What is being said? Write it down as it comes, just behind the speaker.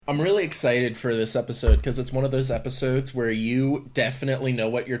I'm really excited for this episode because it's one of those episodes where you definitely know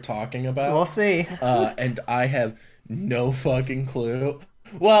what you're talking about. We'll see. And I have no fucking clue.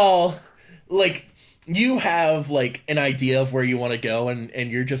 Well, like, you have, like, an idea of where you want to go, and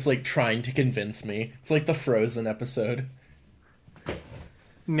you're just, like, trying to convince me. It's like the Frozen episode.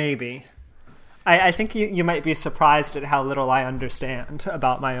 Maybe. I think you might be surprised at how little I understand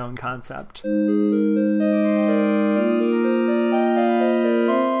about my own concept.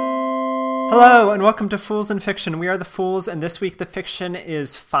 Hello, and welcome to Fools in Fiction. We are the Fools, and this week the fiction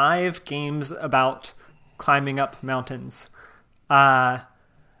is 5 games about climbing up mountains. This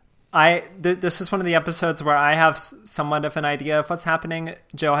is one of the episodes where I have somewhat of an idea of what's happening.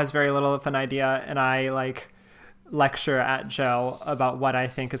 Joe has very little of an idea, and I lecture at Joe about what I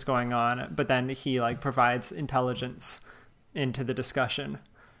think is going on, but then he provides intelligence into the discussion.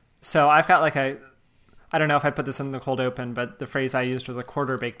 So I've got I don't know if I put this in the cold open, but the phrase I used was a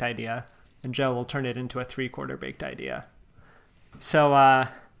quarter-baked idea, and Joe will turn it into a 3/4-baked idea. So I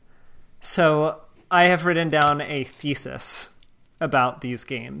have written down a thesis about these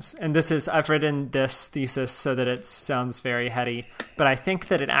games. And I've written this thesis so that it sounds very heady, but I think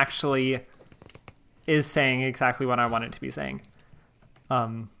that it actually is saying exactly what I want it to be saying.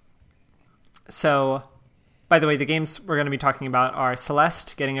 So, by the way, the games we're going to be talking about are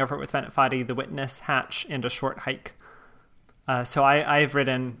Celeste, Getting Over It with Bennett Foddy, The Witness, Hatch, and A Short Hike. So I've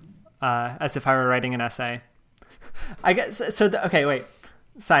written as if I were writing an essay. I guess okay, wait.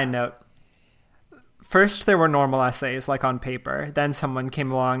 Side note. First, there were normal essays, like on paper. Then someone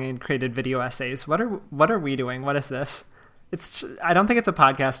came along and created video essays. What are we doing? What is this? I don't think it's a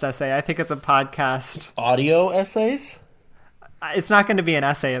podcast essay. I think it's a podcast audio essays. It's not going to be an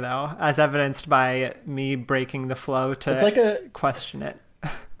essay though, as evidenced by me breaking the flow to question it.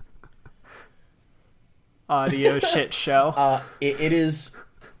 Audio shit show. It is.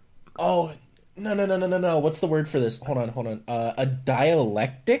 Oh no! What's the word for this? Hold on. A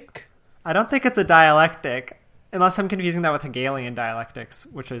dialectic. I don't think it's a dialectic, unless I'm confusing that with Hegelian dialectics,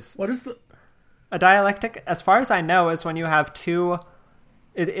 which is... What is the... A dialectic, as far as I know, is when you have two...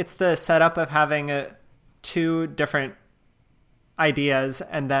 It's the setup of having two different ideas,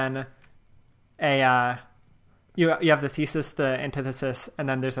 and then you have the thesis, the antithesis, and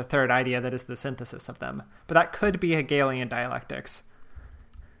then there's a third idea that is the synthesis of them. But that could be Hegelian dialectics.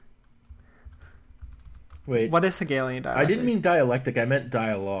 Wait, what is Hegelian dialectic? I didn't mean dialectic. I meant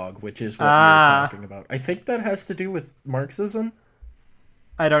dialogue, which is what we were talking about. I think that has to do with Marxism.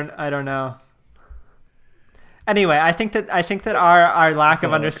 I don't know. Anyway, I think that our lack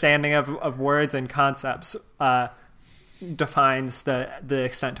of understanding of words and concepts defines the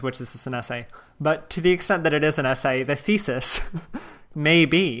extent to which this is an essay. But to the extent that it is an essay, the thesis may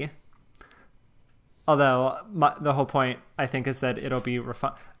be. Although the whole point, I think, is that it'll be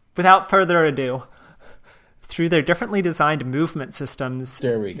refined. Without further ado. Through their differently designed movement systems,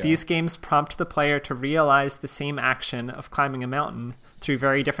 these games prompt the player to realize the same action of climbing a mountain through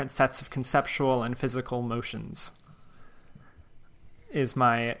very different sets of conceptual and physical motions.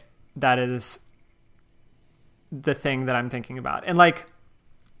 That is the thing that I'm thinking about. And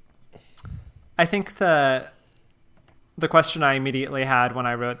I think the question I immediately had when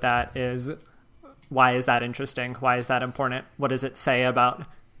I wrote that is, why is that interesting? Why is that important? What does it say about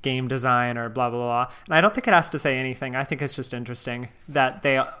game design or blah, blah, blah. And I don't think it has to say anything. I think it's just interesting that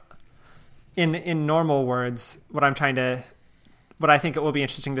they, in normal words, what I think it will be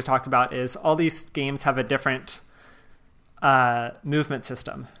interesting to talk about is all these games have a different movement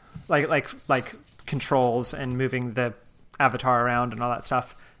system, like controls and moving the avatar around and all that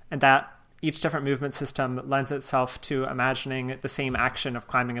stuff. And that each different movement system lends itself to imagining the same action of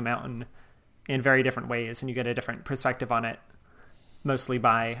climbing a mountain in very different ways. And you get a different perspective on it, mostly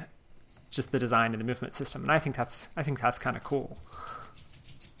by just the design and the movement system. And I think that's kind of cool.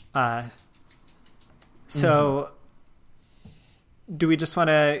 Do we just want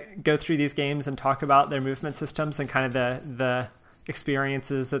to go through these games and talk about their movement systems and kind of the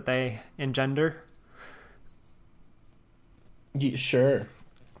experiences that they engender? Yeah, sure.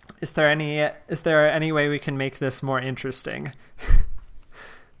 Is there any way we can make this more interesting?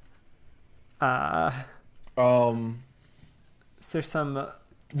 There's some...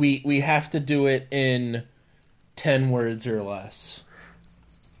 We have to do it in 10 words or less.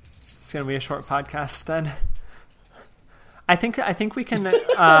 It's going to be a short podcast then. I think we can...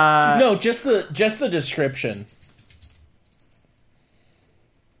 No, just the description.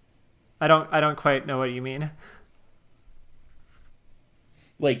 I don't quite know what you mean.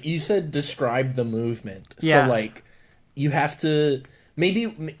 Like, you said describe the movement. Yeah. So, you have to... Maybe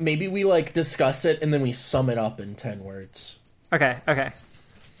we, discuss it and then we sum it up in 10 words. Okay.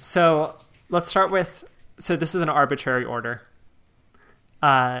 So let's start with. So this is an arbitrary order.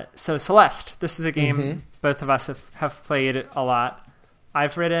 So Celeste, this is a game both of us have played a lot.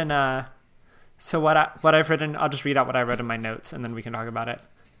 I've written. So what I've written, I'll just read out what I wrote in my notes, and then we can talk about it.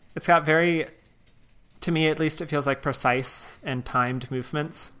 It's got very, to me at least, it feels like precise and timed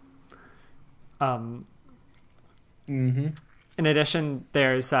movements. In addition,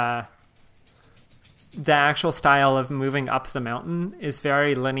 there's the actual style of moving up the mountain is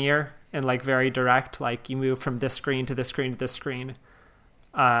very linear and like very direct. Like you move from this screen to this screen to this screen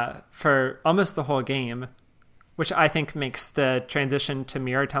for almost the whole game, which I think makes the transition to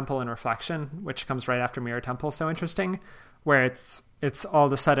Mirror Temple and Reflection, which comes right after Mirror Temple, so interesting. Where it's all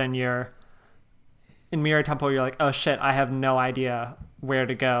of a sudden you're in Mirror Temple, you're like, oh shit, I have no idea where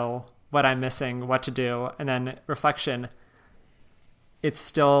to go, what I'm missing, what to do. And then Reflection, you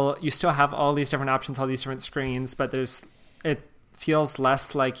still have all these different options, all these different screens, but it feels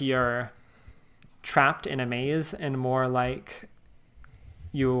less like you're trapped in a maze and more like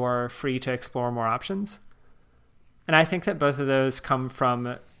you're free to explore more options. And I think that both of those come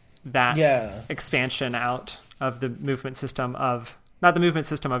from that expansion out of the movement system of, not the movement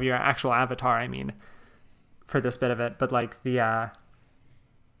system of your actual avatar, I mean, for this bit of it, but like the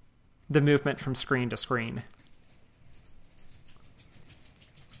movement from screen to screen.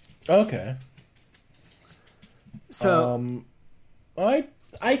 Okay. So I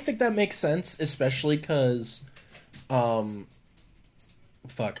think that makes sense, especially because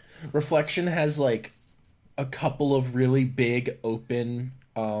Reflection has like a couple of really big open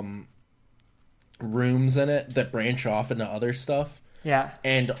rooms in it that branch off into other stuff. Yeah.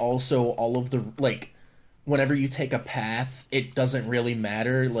 And also all of the, like, whenever you take a path, it doesn't really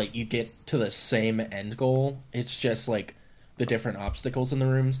matter. Like, you get to the same end goal. It's just, like, the different obstacles in the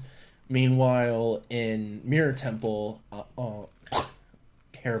rooms. Meanwhile, in Mirror Temple,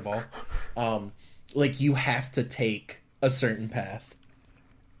 hairball, like, you have to take a certain path.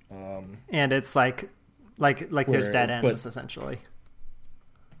 And it's like there's dead ends, essentially.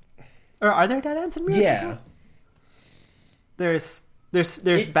 Or are there dead ends in Mirror Temple? There's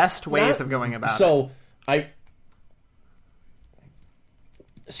best ways of going about it.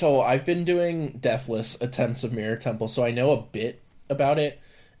 So I've been doing deathless attempts of Mirror Temple, so I know a bit about it,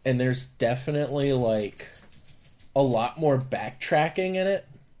 and there's definitely like a lot more backtracking in it,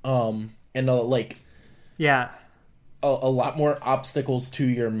 and a lot more obstacles to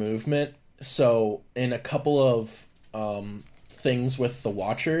your movement. So in a couple of things with the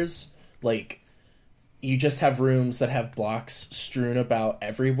Watchers, like, you just have rooms that have blocks strewn about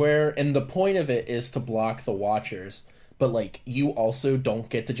everywhere, and the point of it is to block the Watchers, but, like, you also don't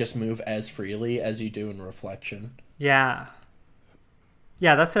get to just move as freely as you do in Reflection. Yeah.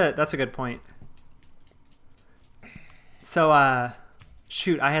 Yeah, that's a good point. So,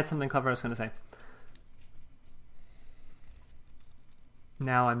 shoot, I had something clever I was going to say.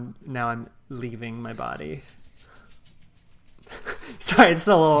 Now I'm leaving my body. Sorry, it's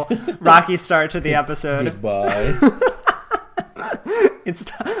a little rocky start to the episode. Goodbye. It's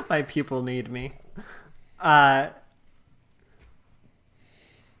my people need me. Yeah,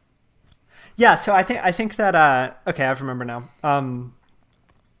 so I think that okay, I remember now.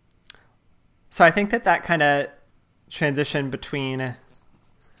 So I think that kind of transition between.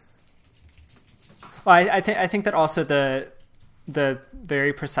 Well, I think that also the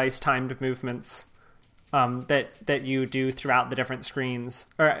very precise timed movements that you do throughout the different screens,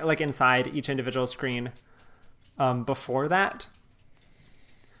 or like inside each individual screen, before that,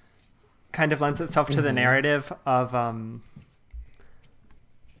 kind of lends itself to the narrative of.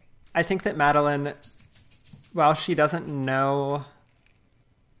 I think that Madeline, while she doesn't know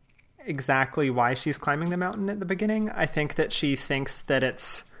exactly why she's climbing the mountain at the beginning, I think that she thinks that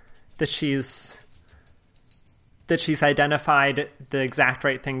she's identified the exact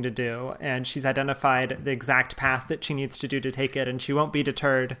right thing to do, and she's identified the exact path that she needs to do to take it, and she won't be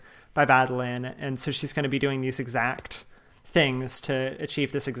deterred by Madeline, and so she's going to be doing these exact things to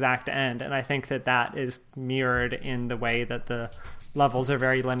achieve this exact end. And I think that is mirrored in the way that the levels are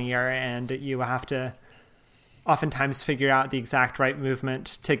very linear, and you have to oftentimes figure out the exact right movement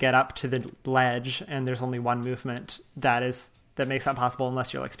to get up to the ledge, and there's only one movement that makes that possible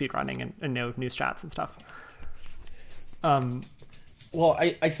unless you're like speedrunning and know new strats and stuff. Well,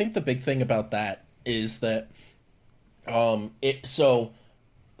 I think the big thing about that is that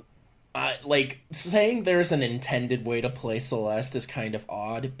like, saying there's an intended way to play Celeste is kind of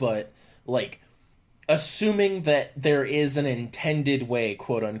odd, but, like, assuming that there is an intended way,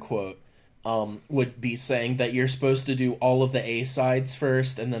 quote unquote, would be saying that you're supposed to do all of the A sides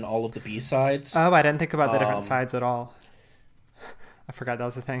first and then all of the B sides. Oh, I didn't think about the different sides at all. I forgot that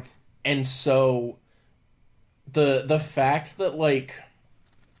was a thing. And so the fact that like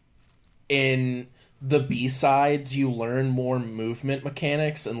in the B-sides you learn more movement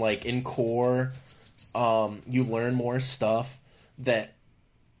mechanics, and like in core you learn more stuff that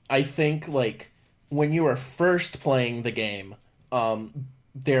I think like when you are first playing the game,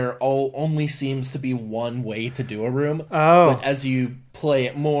 there only seems to be one way to do a room. Oh. But as you play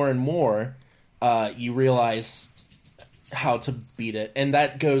it more and more, you realize how to beat it, and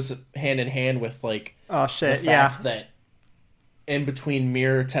that goes hand in hand with like Oh shit! the fact that in between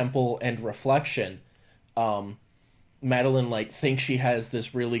Mirror Temple and Reflection, Madeline like thinks she has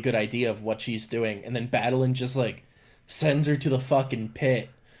this really good idea of what she's doing, and then Madeline just like sends her to the fucking pit.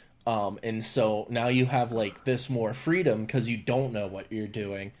 And so now you have like this more freedom because you don't know what you're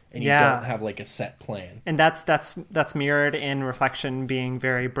doing, and you don't have like a set plan. And that's mirrored in Reflection being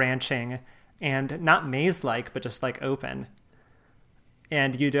very branching and not maze-like, but just like open.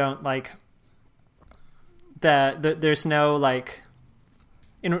 And you don't like there's no like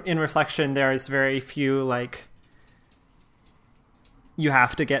in Reflection there's very few like you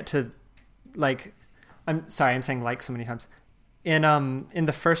have to get to like I'm sorry I'm saying like so many times. In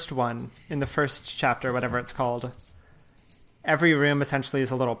the first one, in the first chapter, whatever it's called, every room essentially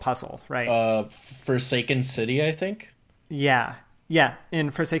is a little puzzle, right? Forsaken City, I think. Yeah. In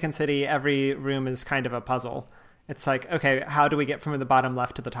Forsaken City, every room is kind of a puzzle. It's like, okay, how do we get from the bottom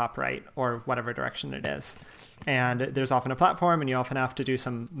left to the top right, or whatever direction it is? And there's often a platform, and you often have to do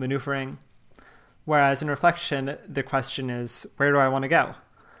some maneuvering. Whereas in Reflection, the question is, where do I want to go?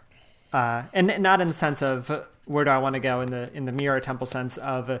 And not in the sense of where do I want to go in the Mirror Temple sense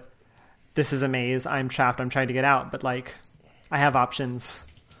of this is a maze, I'm trapped, I'm trying to get out, but like I have options,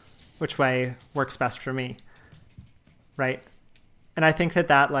 which way works best for me, right? And I think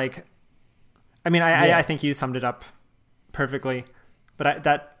that like, I mean, I think you summed it up perfectly, but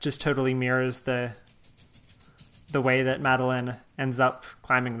that just totally mirrors the way that Madeline ends up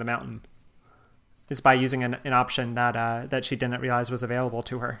climbing the mountain is by using an option that she didn't realize was available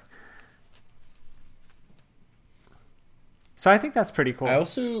to her. So I think that's pretty cool. I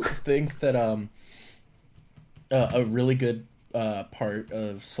also think that a really good part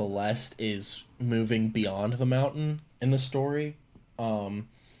of Celeste is moving beyond the mountain in the story. And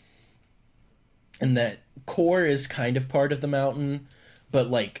that core is kind of part of the mountain, but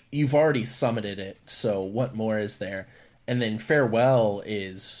like you've already summited it, so what more is there? And then Farewell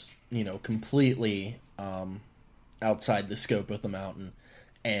is, completely outside the scope of the mountain.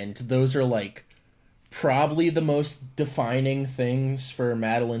 And those are like probably the most defining things for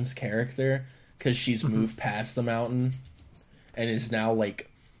Madeline's character, because she's moved past the mountain and is now like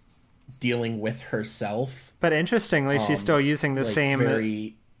dealing with herself. But interestingly, she's still using the like same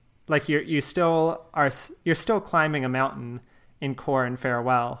very like you're still climbing a mountain in Core and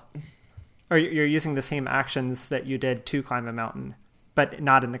Farewell, or you're using the same actions that you did to climb a mountain, but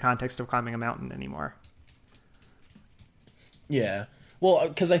not in the context of climbing a mountain anymore. Yeah, well,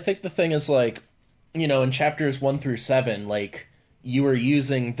 because I think the thing is like, in chapters 1 through 7, like, you were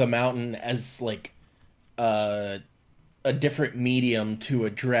using the mountain as, like, a different medium to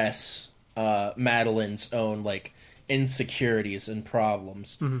address Madeline's own, like, insecurities and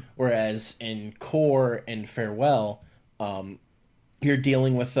problems. Mm-hmm. Whereas in Core and Farewell, you're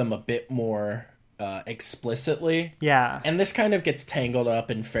dealing with them a bit more explicitly. Yeah. And this kind of gets tangled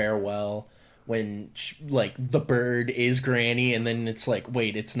up in Farewell when, like, the bird is Granny, and then it's like,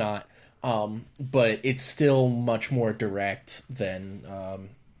 wait, it's not. But it's still much more direct than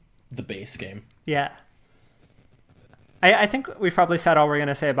the base game. Yeah. I think we've probably said all we're going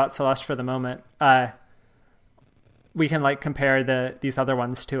to say about Celeste for the moment. We can like compare these other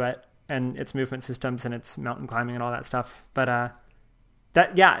ones to it and its movement systems and its mountain climbing and all that stuff. But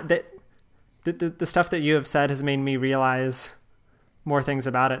the stuff that you have said has made me realize more things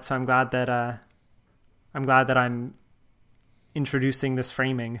about it. So I'm glad that I'm introducing this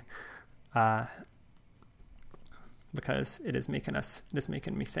framing. Because it is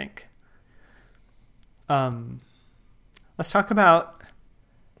making me think. Let's talk about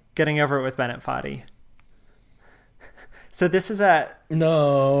Getting Over It with Bennett Foddy. So this is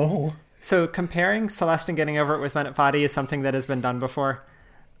so comparing Celeste and Getting Over It with Bennett Foddy is something that has been done before,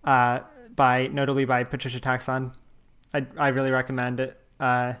 notably by Patricia Taxon. I really recommend it,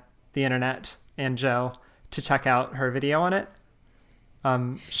 the internet and Joe to check out her video on it.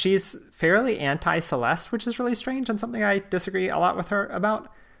 She's fairly anti-Celeste, which is really strange and something I disagree a lot with her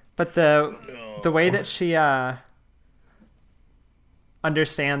about. But the way that she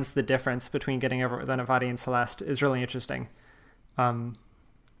understands the difference between Getting Over It with Bennett Foddy and Celeste is really interesting.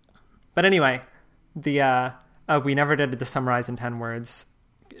 But anyway, We never did the summarize in 10 words.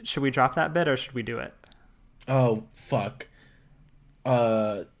 Should we drop that bit or should we do it? Oh, fuck.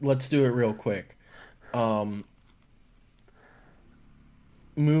 Let's do it real quick.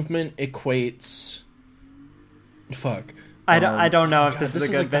 Movement equates... Fuck. I don't know if this is a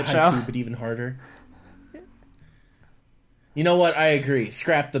good bit show. But even harder. You know what? I agree.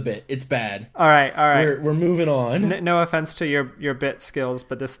 Scrap the bit. It's bad. All right. We're moving on. No offense to your bit skills,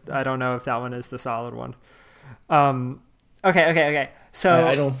 but this I don't know if that one is the solid one. Okay. So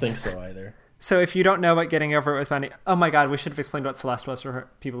I don't think so either. So if you don't know what getting over it with Benny, oh my god, we should have explained what Celeste was for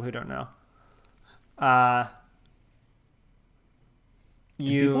people who don't know.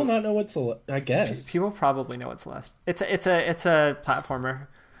 Do people not know what Celeste? I guess people probably know what Celeste. It's a platformer.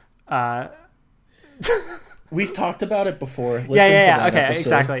 We've talked about it before. Listen Yeah. To that okay, episode.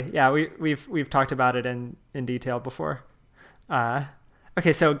 exactly. Yeah, we've talked about it in detail before.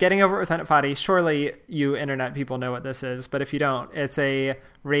 Okay, so getting over it with Bennett Foddy. Surely you internet people know what this is, but if you don't, it's a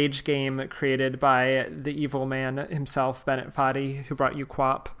rage game created by the evil man himself, Bennett Foddy, who brought you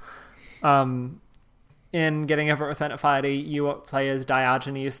QWOP. In Getting Over It with Bennett Foddy, you play as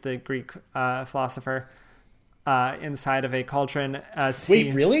Diogenes, the Greek philosopher, inside of a cauldron.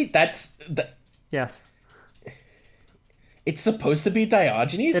 Wait, really? Yes. It's supposed to be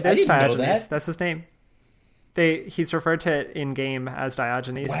Diogenes? It I is didn't Diogenes. know that. That's his name. He's referred to it in game as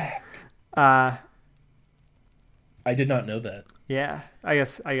Diogenes. Whack. I did not know that. Yeah, I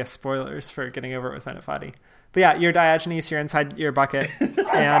guess spoilers for Getting Over It with Bennett Foddy. But yeah, you're Diogenes. You're inside your bucket,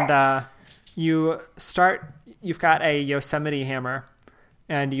 and you've got a Yosemite hammer,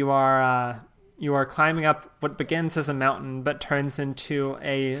 and you are climbing up what begins as a mountain but turns into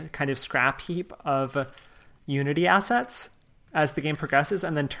a kind of scrap heap of Unity assets as the game progresses,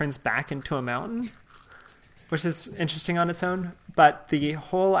 and then turns back into a mountain, which is interesting on its own. But the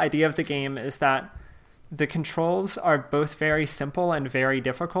whole idea of the game is that the controls are both very simple and very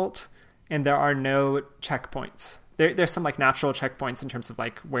difficult, and there are no checkpoints. There's some like natural checkpoints in terms of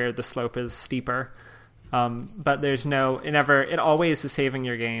like where the slope is steeper, but there's it always is saving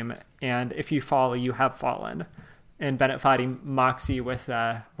your game, and if you fall, you have fallen. And Bennett Foddy mocks you with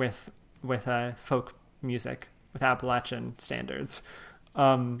folk music, with Appalachian standards.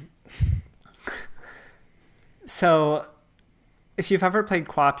 So if you've ever played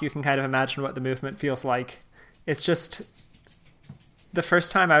QWOP, you can kind of imagine what the movement feels like. It's just, the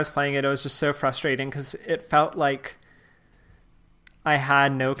first time I was playing it, it was just so frustrating because it felt like I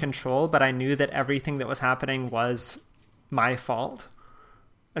had no control, but I knew that everything that was happening was my fault,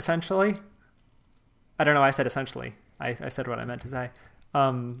 essentially. I don't know why I said essentially. I said what I meant to say.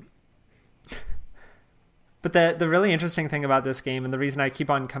 But the really interesting thing about this game, and the reason I keep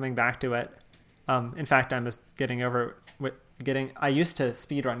on coming back to it, in fact, I'm just getting over I used to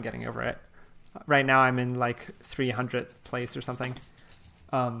speedrun Getting Over It. Right now I'm in like 300th place or something.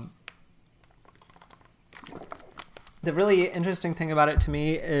 The really interesting thing about it to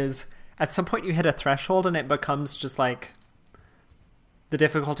me is at some point you hit a threshold and it becomes just like the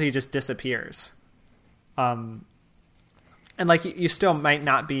difficulty just disappears. And like you still might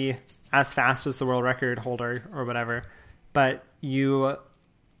not be as fast as the world record holder or whatever, but you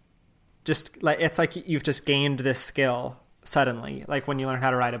just like, it's like you've just gained this skill suddenly, like when you learn how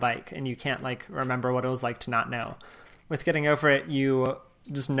to ride a bike and you can't like remember what it was like to not know. With Getting Over It, you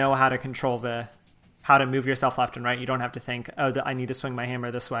just know how to control how to move yourself left and right. You don't have to think, I need to swing my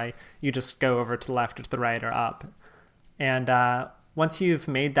hammer this way. You just go over to the left or to the right or up. And once you've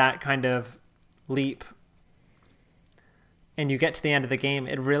made that kind of leap and you get to the end of the game,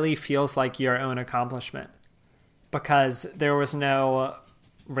 it really feels like your own accomplishment, because there was no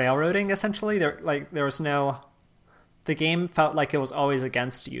railroading, essentially. The game felt like it was always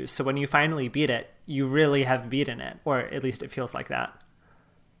against you. So when you finally beat it, you really have beaten it, or at least it feels like that.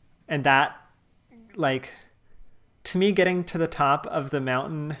 And that, like, to me, getting to the top of the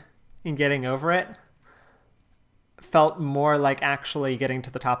mountain and getting over it felt more like actually getting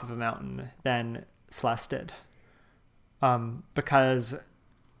to the top of a mountain than Celeste did. Because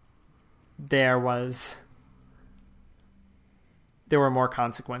there were more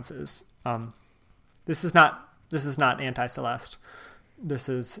consequences. This is not anti-Celeste. This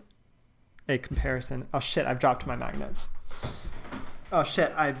is a comparison. Oh shit, I've dropped my magnets. Oh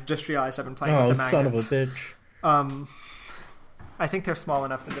shit, I just realized I've been playing with the magnets. Oh, son of a bitch. I think they're small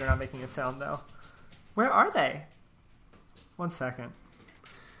enough that they're not making a sound though. Where are they? 1 second.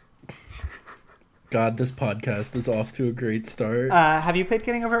 God, this podcast is off to a great start. Have you played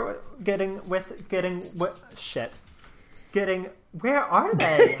where are they? Getting with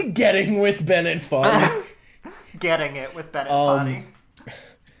Bennett Foddy. Getting it with Bennett Foddy.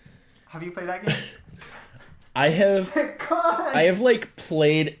 Have you played that game? I have God. I have like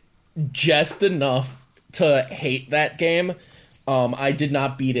played just enough to hate that game. I did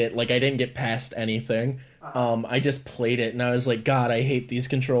not beat it. Like I didn't get past anything. I just played it and I was like, God, I hate these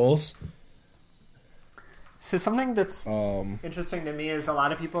controls. So something that's interesting to me is a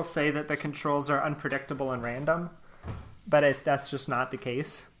lot of people say that the controls are unpredictable and random, but that's just not the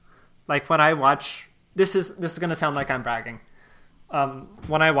case. Like when I watch, this is going to sound like I'm bragging.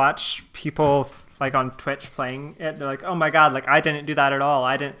 When I watch people like on Twitch playing it, they're like, "Oh my God, like I didn't do that at all.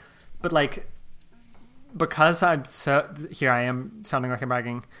 I didn't." But like, because I'm here I am sounding like I'm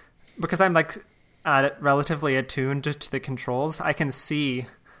bragging, because I'm like relatively attuned to the controls, I can see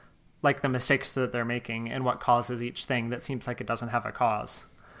like the mistakes that they're making and what causes each thing that seems like it doesn't have a cause.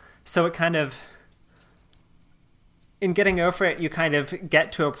 So it kind of, in getting over it, you kind of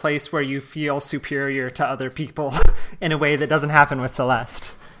get to a place where you feel superior to other people in a way that doesn't happen with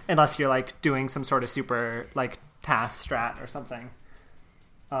Celeste, unless you're like doing some sort of super like task strat or something.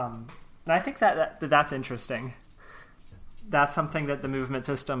 And I think that's interesting. That's something that the movement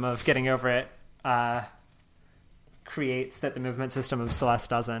system of getting over it creates that the movement system of Celeste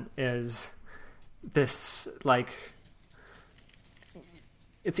doesn't, is this like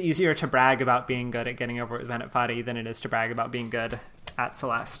it's easier to brag about being good at getting over it with Bennett Foddy than it is to brag about being good at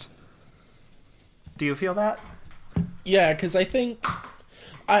Celeste. Do you feel that? Yeah, because I think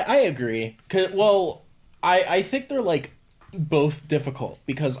I agree. Well, I think they're like both difficult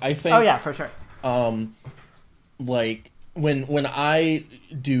because I think. Oh yeah, for sure. Like when I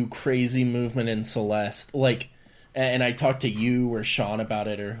do crazy movement in Celeste, like, and I talk to you or Sean about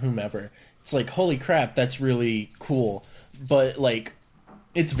it or whomever, it's like, holy crap, that's really cool. But like,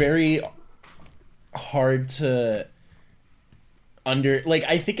 it's very hard to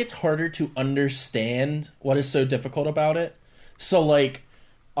I think it's harder to understand what is so difficult about it. So like,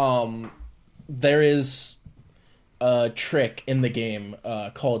 there is a trick in the game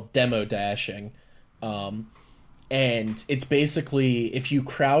called demo dashing, and it's basically if you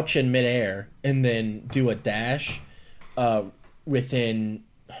crouch in midair and then do a dash within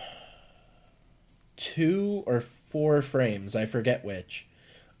 2 or 4 frames, I forget which,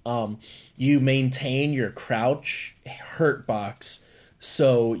 you maintain your crouch hurt box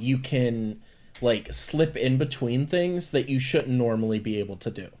so you can like slip in between things that you shouldn't normally be able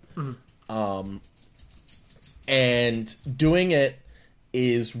to do. Mm-hmm. And doing it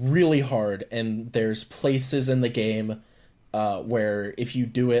is really hard, and there's places in the game where if you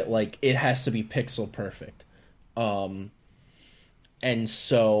do it, like, it has to be pixel perfect. And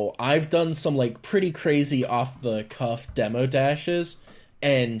so I've done some like pretty crazy off the cuff demo dashes,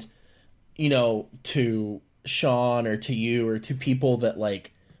 and you know, to Sean or to you or to people that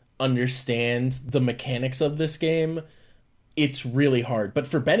like understand the mechanics of this game, it's really hard. But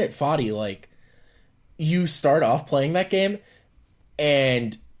for Bennett Foddy, like, you start off playing that game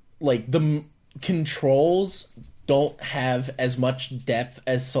and like the controls don't have as much depth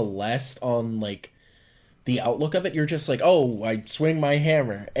as Celeste on like the outlook of it. You're just like, oh, I swing my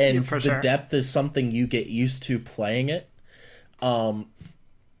hammer, and yeah, the sure. Depth is something you get used to playing it.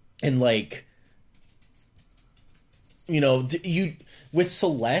 And like, you know, you with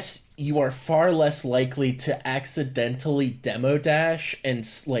Celeste, you are far less likely to accidentally demo dash and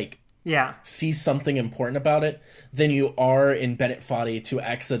like see something important about it than you are in Bennett Foddy to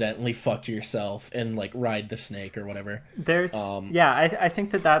accidentally fuck yourself and like ride the snake or whatever. There's I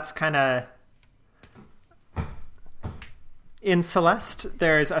think that's kind of in Celeste.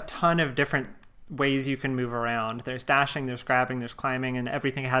 There's a ton of different ways you can move around. There's dashing, there's grabbing, there's climbing, and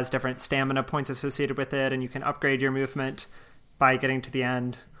everything has different stamina points associated with it, and you can upgrade your movement by getting to the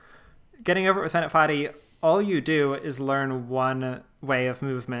end. Getting over it with Bennett Foddy, all you do is learn one way of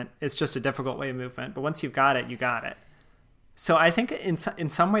movement. It's just a difficult way of movement, but once you've got it, you got it. So I think in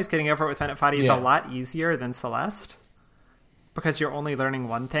some ways getting over it with Bennett Foddy is a lot easier than Celeste, because you're only learning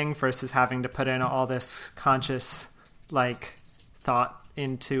one thing versus having to put in all this conscious like thought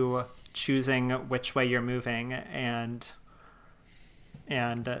into choosing which way you're moving and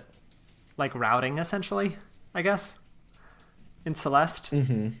like routing, essentially, I guess, in Celeste.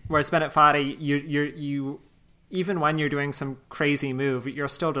 Mm-hmm. Whereas Bennett Foddy, you even when you're doing some crazy move, you're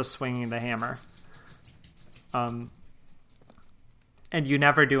still just swinging the hammer, and you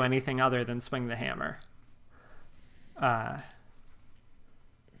never do anything other than swing the hammer.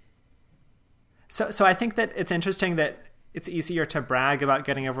 So I think that it's interesting that it's easier to brag about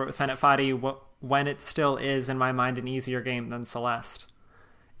getting over it with Bennett Foddy when it still is, in my mind, an easier game than Celeste,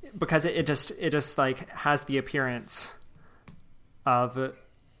 because it just like has the appearance of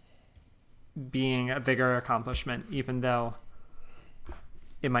being a bigger accomplishment, even though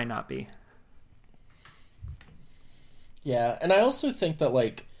it might not be. Yeah, and I also think that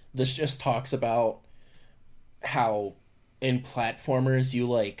like this just talks about how in platformers you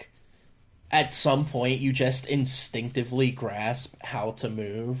like at some point you just instinctively grasp how to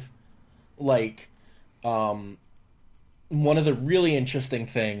move. Like one of the really interesting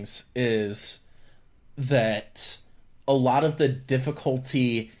things is that a lot of the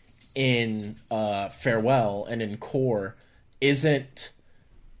difficulty in Farewell and in Core isn't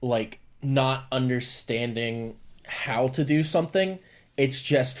like not understanding how to do something. It's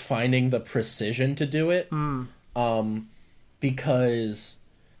just finding the precision to do it. Because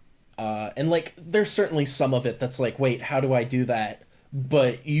and like there's certainly some of it that's like, wait, how do I do that?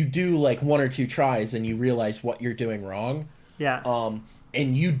 But you do like one or two tries and you realize what you're doing wrong. Yeah.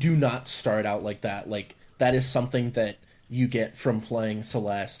 And you do not start out like that. Like that is something that you get from playing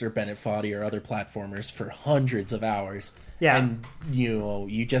Celeste or Bennett Foddy or other platformers for hundreds of hours. Yeah. And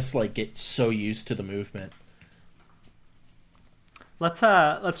you just like get so used to the movement. Let's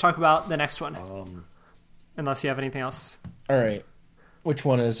talk about the next one. Unless you have anything else. All right. Which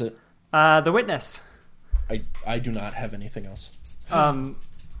one is it? The Witness. I do not have anything else. Um,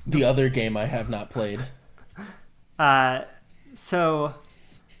 The other game I have not played. So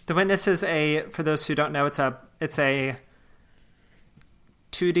The Witness is for those who don't know, it's a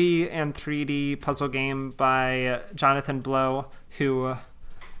 2D and 3D puzzle game by Jonathan Blow, who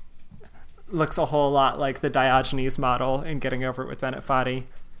looks a whole lot like the Diogenes model in Getting Over It with Bennett Foddy.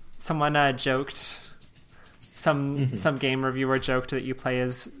 Someone joked, some game reviewer joked that you play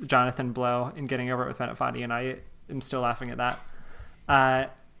as Jonathan Blow in Getting Over It with Bennett Foddy, and I am still laughing at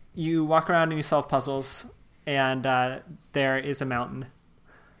that. You walk around and you solve puzzles, and there is a mountain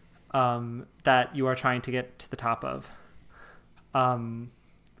that you are trying to get to the top of.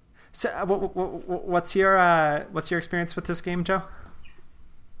 So, what's your experience with this game, Joe?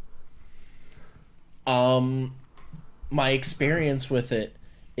 My experience with it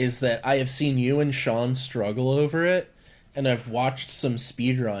is that I have seen you and Sean struggle over it, and I've watched some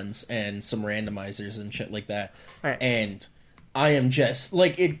speedruns and some randomizers and shit like that. Right. And I am just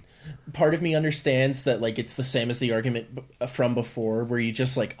like it. Part of me understands that like it's the same as the argument from before, where you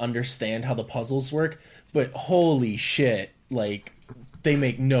just like understand how the puzzles work, but holy shit, like they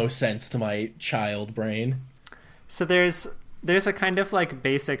make no sense to my child brain. So there's a kind of like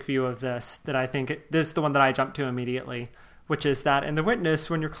basic view of this that I think this is the one that I jumped to immediately, which is that in The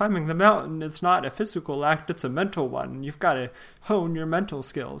Witness, when you're climbing the mountain, it's not a physical act, it's a mental one. You've got to hone your mental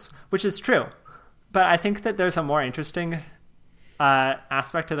skills, which is true. But I think that there's a more interesting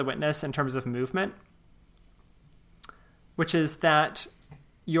aspect of The Witness in terms of movement, which is that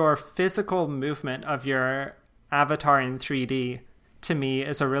your physical movement of your avatar in 3D, to me,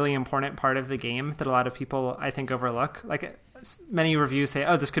 is a really important part of the game that a lot of people, I think, overlook. Like, many reviews say,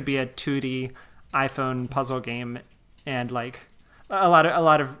 oh, this could be a 2D iPhone puzzle game, and like a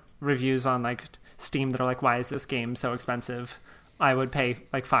lot of reviews on like Steam that are like, why is this game so expensive? I would pay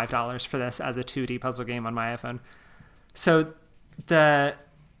like $5 for this as a 2D puzzle game on my iPhone. So my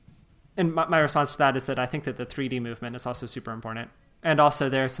response to that is that I think that the 3D movement is also super important, and also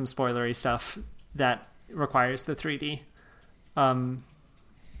there's some spoilery stuff that requires the 3D. I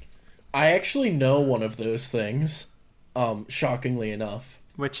actually know one of those things, shockingly enough.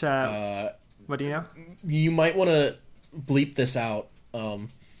 Which what do you know? You might want to bleep this out,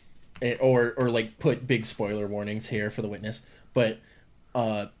 or like put big spoiler warnings here for The Witness. But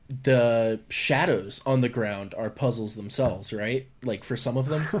the shadows on the ground are puzzles themselves, right? Like for some of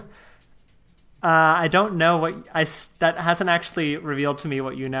them. I don't know that hasn't actually revealed to me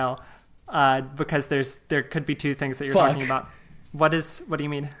what you know, because there could be two things that you're talking about. What do you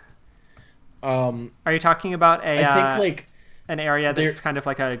mean? Are you talking about I think like an area that's kind of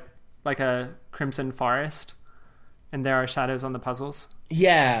like a crimson forest, and there are shadows on the puzzles?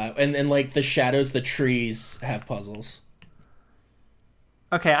 Yeah, and like the shadows, the trees have puzzles.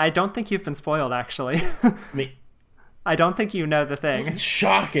 Okay, I don't think you've been spoiled, actually. I don't think you know the thing. It's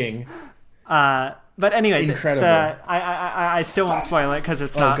shocking. But anyway, incredible. I still won't spoil it because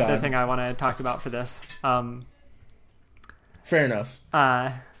it's not the thing I want to talk about for this. Fair enough.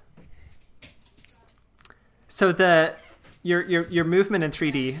 So your movement in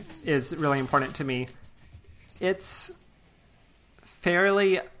 3D is really important to me. It's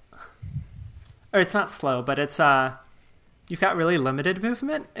it's not slow, but it's you've got really limited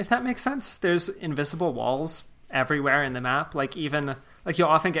movement, if that makes sense. There's invisible walls everywhere in the map. Like even like you'll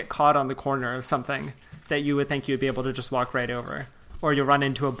often get caught on the corner of something that you would think you'd be able to just walk right over, or you'll run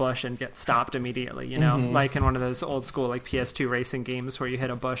into a bush and get stopped immediately. You know, like in one of those old school like PS2 racing games where you hit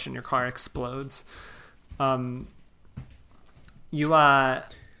a bush and your car explodes.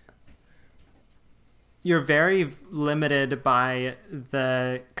 you're very limited by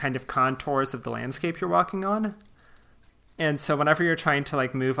the kind of contours of the landscape you're walking on. And so whenever you're trying to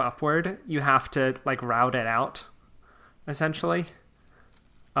like move upward, you have to like route it out, essentially.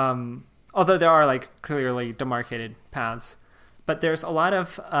 Although there are like clearly demarcated paths, but there's a lot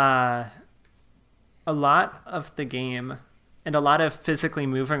of the game and a lot of physically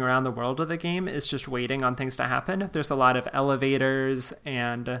moving around the world of the game is just waiting on things to happen. There's a lot of elevators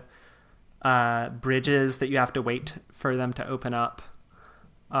and bridges that you have to wait for them to open up.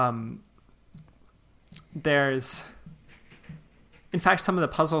 There's, in fact, some of the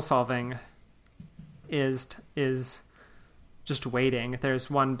puzzle solving is just waiting.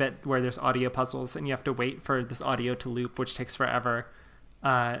 There's one bit where there's audio puzzles and you have to wait for this audio to loop, which takes forever.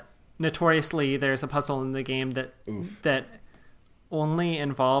 Notoriously, there's a puzzle in the game that only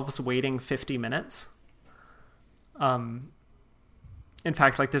involves waiting 50 minutes. In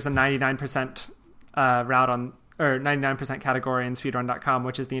fact, like there's a 99% route on, or 99% category in speedrun.com,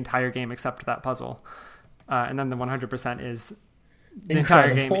 which is the entire game except that puzzle. And then the 100% is the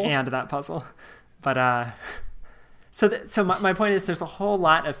entire game and that puzzle. But so my point is there's a whole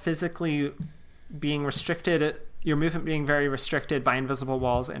lot of physically being restricted, your movement being very restricted by invisible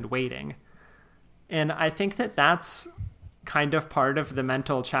walls and waiting. And I think that that's kind of part of the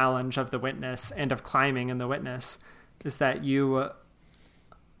mental challenge of the Witness and of climbing in the Witness, is that you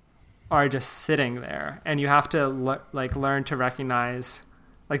are just sitting there and you have to learn to recognize,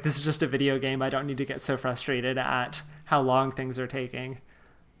 like, this is just a video game. I don't need to get so frustrated at how long things are taking.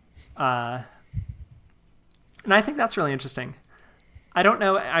 And I think that's really interesting. I don't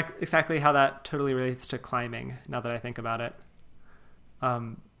know exactly how that totally relates to climbing now that I think about it.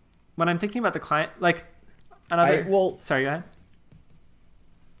 When I'm thinking about the climb, like sorry, go ahead.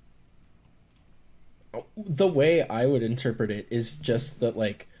 The way I would interpret it is just that,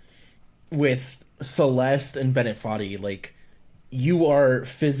 like, with Celeste and Bennett Foddy, like, you are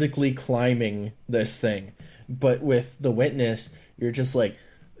physically climbing this thing, but with the Witness, you're just like,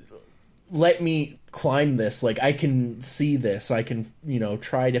 let me climb this. Like, I can see this. I can,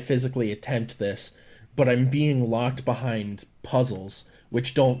 try to physically attempt this, but I'm being locked behind puzzles,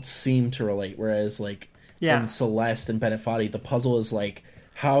 which don't seem to relate. Whereas, like, in Celeste and Bennett Foddy, the puzzle is like,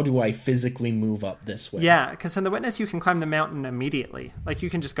 how do I physically move up this way? Yeah, because in the Witness, you can climb the mountain immediately. Like, you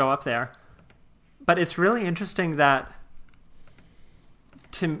can just go up there. But it's really interesting that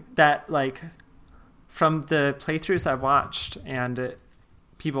like, from the playthroughs I've watched and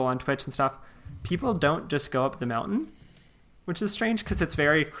people on Twitch and stuff, people don't just go up the mountain, which is strange because it's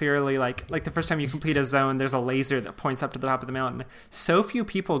very clearly like the first time you complete a zone, there's a laser that points up to the top of the mountain. So few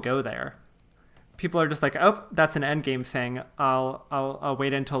people go there. People are just like, oh, that's an end game thing. I'll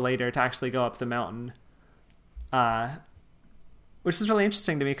wait until later to actually go up the mountain. Which is really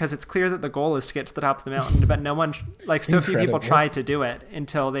interesting to me because it's clear that the goal is to get to the top of the mountain, but no one, like, so few people try to do it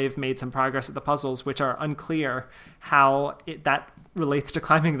until they've made some progress at the puzzles, which are unclear how that relates to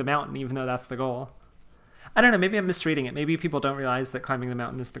climbing the mountain, even though that's the goal. I don't know, maybe I'm misreading it. Maybe people don't realize that climbing the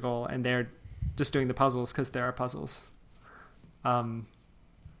mountain is the goal and they're just doing the puzzles because there are puzzles. I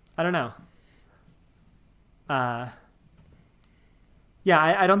don't know. I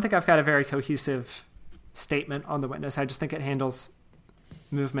don't think I've got a very cohesive statement on the Witness. I just think it handles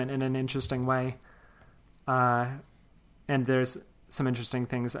movement in an interesting way. And there's some interesting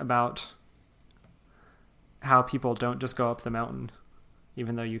things about how people don't just go up the mountain,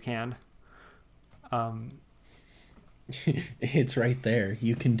 even though you can. It's right there.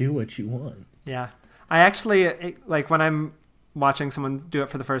 You can do what you want. Yeah. I actually, like, when I'm watching someone do it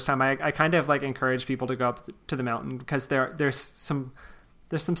for the first time, I kind of like encourage people to go up to the mountain because there's some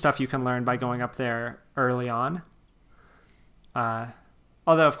stuff you can learn by going up there early on.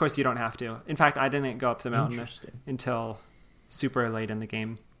 Although, of course, you don't have to. In fact, I didn't go up the mountain until super late in the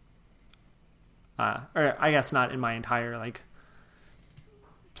game. Or I guess not in my entire like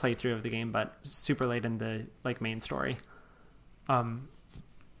playthrough of the game, but super late in the like main story.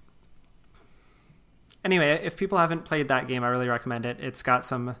 Anyway, if people haven't played that game, I really recommend it. It's got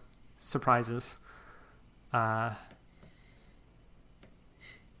some surprises.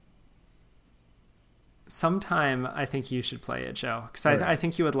 Sometime I think you should play it, Joe, because I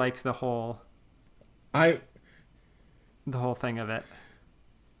think you would like the whole thing of it.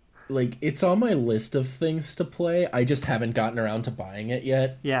 Like, it's on my list of things to play. I just haven't gotten around to buying it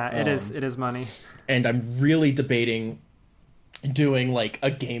yet. Yeah, it is money. And I'm really debating doing like a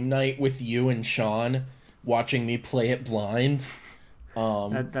game night with you and Sean, watching me play it blind.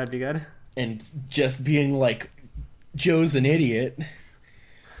 That'd be good. And just being like, Joe's an idiot.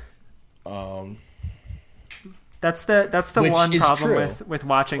 That's the Which one is problem true. with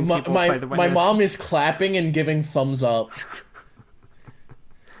watching people play the my Windows. mom is clapping and giving thumbs up.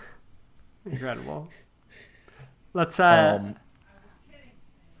 Incredible. Let's Um,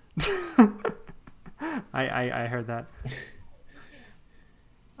 I heard that.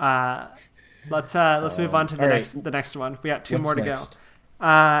 Let's move on to the all right. next one. We got two What's more to next? go.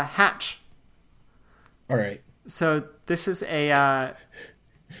 Hatch. All right. So this is a.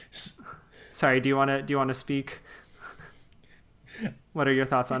 Sorry. Do you want to speak? What are your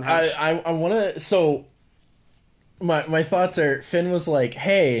thoughts on Hatch? I want to. So my thoughts are. Finn was like,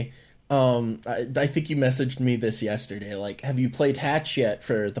 "Hey, I think you messaged me this yesterday. Like, have you played Hatch yet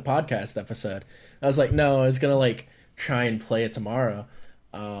for the podcast episode?" I was like, "No, I was gonna like try and play it tomorrow."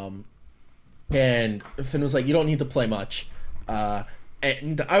 And Finn was like, "You don't need to play much."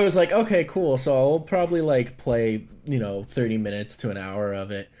 And I was like, "Okay, cool. So I'll probably like play 30 minutes to an hour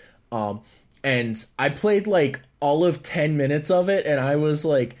of it." And I played like all of 10 minutes of it, and I was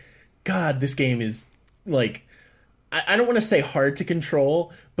like, God, this game is like, I don't want to say hard to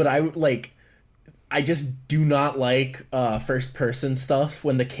control, but I just do not like first person stuff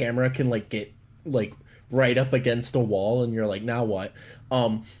when the camera can like get like right up against a wall and you're like, now what?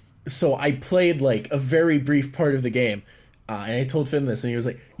 So I played like a very brief part of the game, and I told Finn this, and he was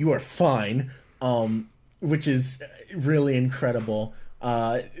like, "You are fine," which is really incredible.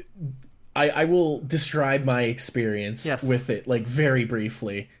 I will describe my experience with it, like, very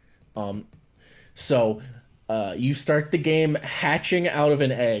briefly. So, you start the game hatching out of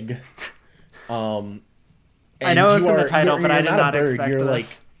an egg. I know it's in the title, but I did not expect this. Like,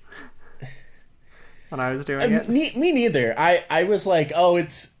 when I was doing it. Me neither. I was like, oh,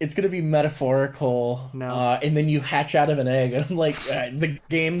 it's gonna be metaphorical. No. And then you hatch out of an egg, and I'm like, the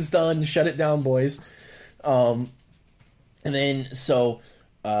game's done. Shut it down, boys. And then so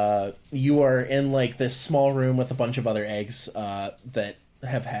you are in like this small room with a bunch of other eggs that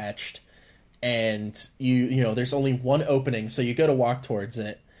have hatched, and you know there's only one opening, so you go to walk towards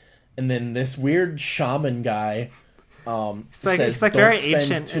it, and then this weird shaman guy. It's like says, very "Don't spend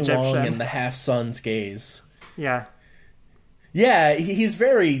ancient too Egyptian. long in the half sun's gaze." Yeah. Yeah, he's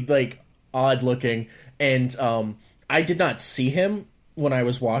very like odd looking, and I did not see him when I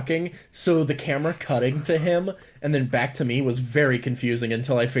was walking, so the camera cutting to him and then back to me was very confusing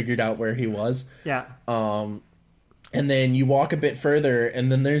until I figured out where he was. Yeah. And then you walk a bit further,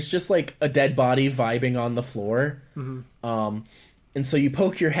 and then there's just like a dead body vibing on the floor. Mm-hmm. And so you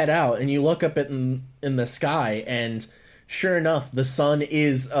poke your head out and you look up in the sky, and sure enough, the sun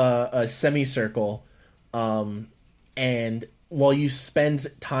is a semicircle. And while you spend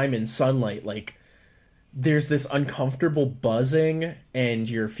time in sunlight, like, there's this uncomfortable buzzing, and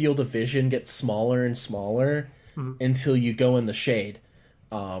your field of vision gets smaller and smaller until you go in the shade.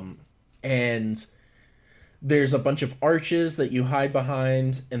 And there's a bunch of arches that you hide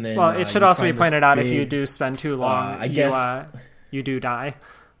behind, and then it should also be pointed out if you do spend too long, I guess you do die.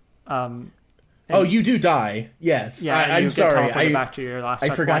 You do die. Yes. Yeah, I'm sorry. Back to your last I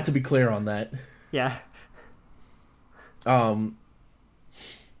forgot to be clear on that. Yeah.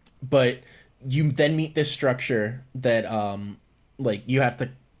 But you then meet this structure that like you have to,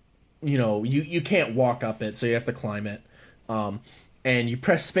 you can't walk up it, so you have to climb it. And you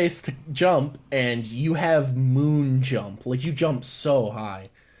press space to jump, and you have moon jump. Like, you jump so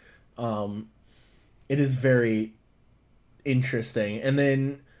high. It is very interesting. And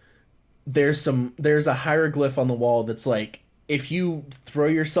then there's a hieroglyph on the wall that's like, if you throw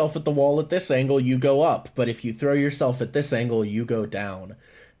yourself at the wall at this angle, you go up. But if you throw yourself at this angle, you go down.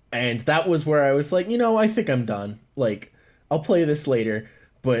 And that was where I was like, I think I'm done. Like, I'll play this later.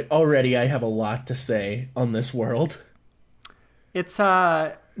 But already I have a lot to say on this world. It's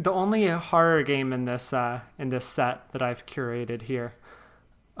the only horror game in this set that I've curated here.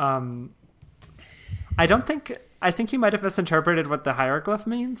 I think you might have misinterpreted what the hieroglyph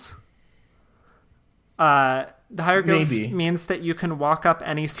means. The hieroglyph means that you can walk up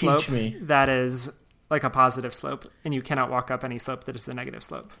any slope that is like a positive slope, and you cannot walk up any slope that is a negative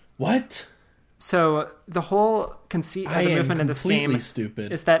slope. What? So the whole conceit of the movement in this game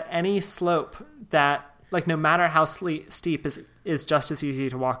is that any slope that, like, no matter how steep is just as easy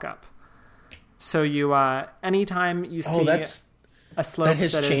to walk up. So you anytime you see a slope that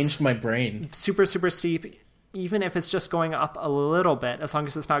has changed my brain, super super steep, even if it's just going up a little bit, as long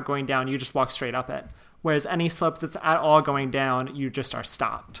as it's not going down, you just walk straight up it. Whereas any slope that's at all going down, you just are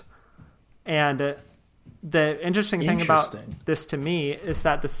stopped. And the interesting thing about this to me is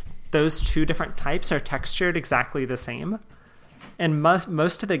that those two different types are textured exactly the same. And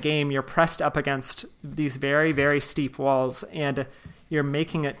most of the game, you're pressed up against these very, very steep walls, and you're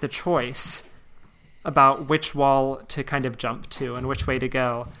making it the choice about which wall to kind of jump to and which way to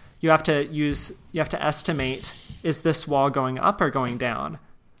go. You have to estimate, is this wall going up or going down?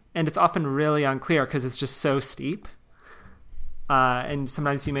 And it's often really unclear because it's just so steep. And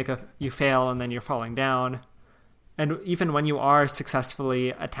sometimes you fail and then you're falling down. And even when you are successfully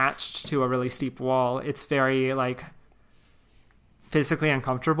attached to a really steep wall, it's very like physically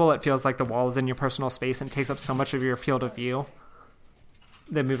uncomfortable. It feels like the wall is in your personal space and takes up so much of your field of view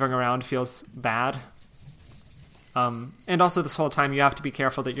that moving around feels bad. And also this whole time you have to be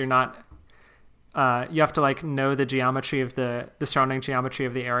careful that you're not, you have to like know the geometry of the surrounding geometry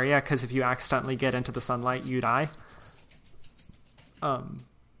of the area, because if you accidentally get into the sunlight, you die.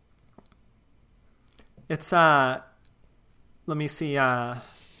 It's, let me see, oh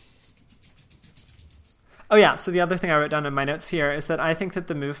yeah, so the other thing I wrote down in my notes here is that I think that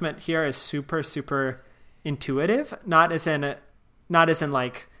the movement here is super, super intuitive, not as in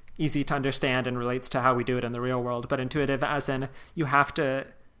like easy to understand and relates to how we do it in the real world, but intuitive as in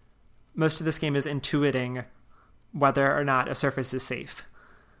most of this game is intuiting whether or not a surface is safe.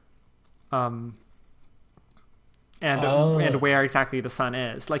 And where exactly the sun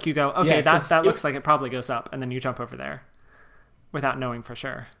is. Like you go, okay, that looks like it probably goes up, and then you jump over there without knowing for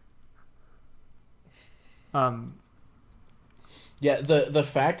sure. Yeah, the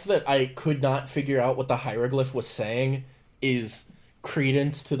fact that I could not figure out what the hieroglyph was saying is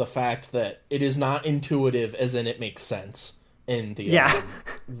credence to the fact that it is not intuitive, as in it makes sense in the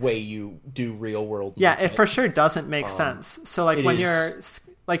way you do real world movement. Yeah, it for sure doesn't make sense. So like when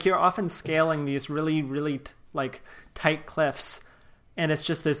you're often scaling these really, really like tight cliffs, and it's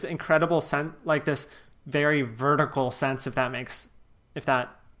just this incredible sense, like this very vertical sense, if that makes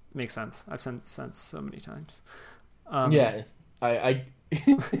sense. I've said sense so many times. I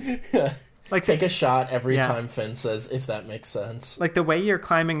like take a shot every time Finn says, if that makes sense. Like the way you're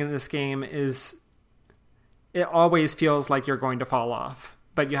climbing in this game it always feels like you're going to fall off,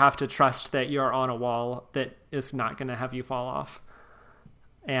 but you have to trust that you're on a wall that is not going to have you fall off.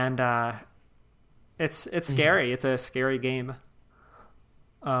 And it's scary. It's a scary game.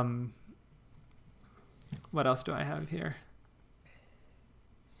 What else do I have here?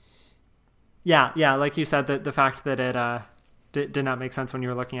 Yeah, like you said, the fact that it did not make sense when you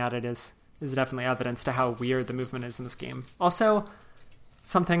were looking at it is definitely evidence to how weird the movement is in this game. Also,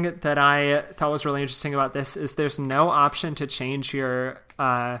 something that I thought was really interesting about this is there's no option to change your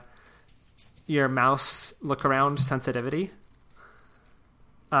mouse look around sensitivity.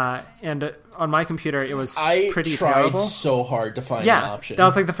 And on my computer, it was pretty terrible. I tried so hard to find an option. That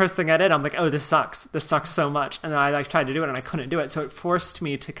was like the first thing I did. I'm like, oh, this sucks. This sucks so much. And then I like tried to do it and I couldn't do it. So it forced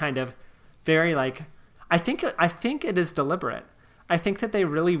me to kind of very like, I think it is deliberate. I think that they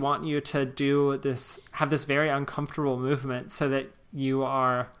really want you to do this, have this very uncomfortable movement so that you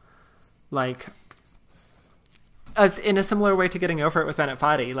are like, in a similar way to getting over it with Bennett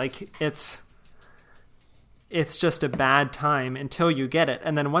Foddy. Like it's just a bad time until you get it.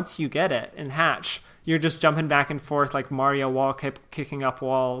 And then once you get it in Hatch, you're just jumping back and forth like Mario wall kicking up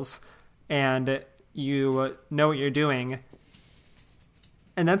walls, and you know what you're doing.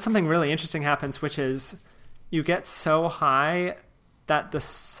 And then something really interesting happens, which is you get so high that the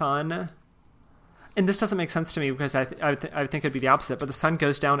sun, and this doesn't make sense to me because I think it'd be the opposite, but the sun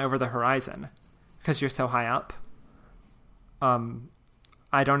goes down over the horizon because you're so high up.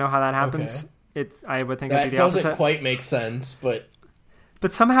 I don't know how that happens. Okay. I would think it'd be the opposite. That doesn't quite make sense, but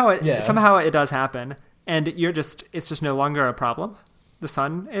somehow it does happen, and it's just no longer a problem. The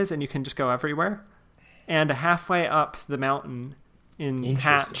sun is, and you can just go everywhere. And halfway up the mountain in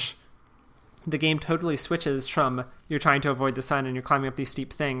Hatch, the game totally switches from you're trying to avoid the sun and you're climbing up these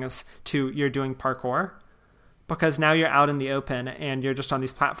steep things to you're doing parkour, because now you're out in the open and you're just on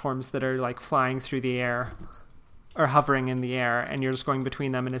these platforms that are like flying through the air or hovering in the air, and you're just going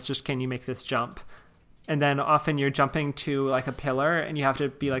between them, and it's just, can you make this jump? And then often you're jumping to like a pillar, and you have to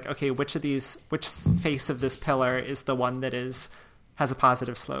be like, okay, which face of this pillar is the one that has a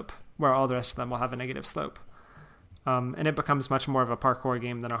positive slope, where all the rest of them will have a negative slope. And it becomes much more of a parkour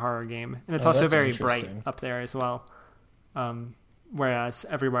game than a horror game. And it's also very bright up there as well. Whereas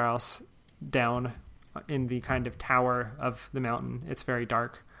everywhere else down in the kind of tower of the mountain, it's very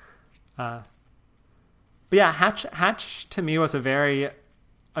dark. But yeah, Hatch to me was a very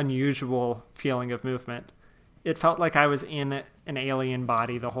unusual feeling of movement. It felt like I was in an alien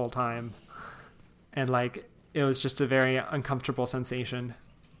body the whole time. And like, it was just a very uncomfortable sensation.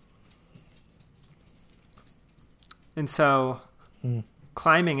 And so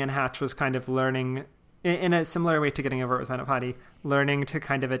climbing in Hatch was kind of learning, in a similar way to getting over it with Bennett Foddy, learning to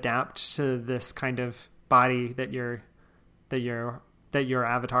kind of adapt to this kind of body that your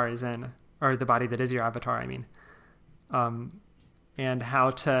avatar is in. or the body that is your avatar, I mean. And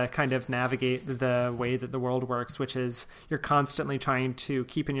how to kind of navigate the way that the world works, which is you're constantly trying to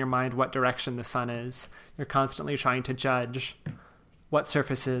keep in your mind what direction the sun is. You're constantly trying to judge what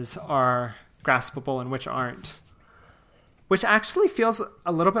surfaces are graspable and which aren't. Which actually feels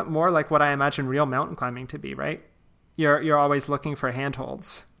a little bit more like what I imagine real mountain climbing to be, right? You're always looking for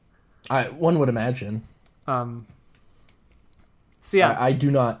handholds. One would imagine. So yeah, I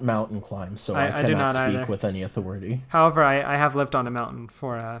do not mountain climb, so I cannot speak either. with any authority. However, I have lived on a mountain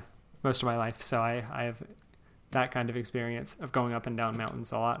for most of my life, so I have that kind of experience of going up and down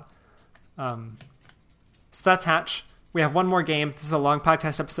mountains a lot. So that's Hatch. We have one more game. This is a long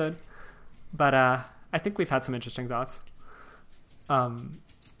podcast episode, but I think we've had some interesting thoughts. I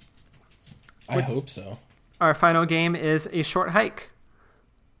hope so. Our final game is A Short Hike.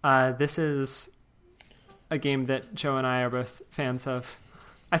 This is a game that Joe and I are both fans of.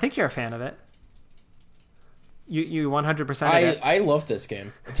 I think you're a fan of it. You 100% of it. I love this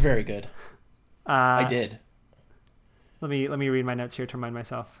game. It's very good. I did. Let me read my notes here to remind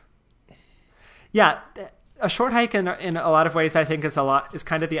myself. Yeah, A Short Hike in a lot of ways I think is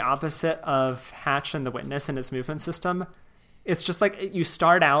kind of the opposite of Hatch and The Witness in its movement system. It's just like you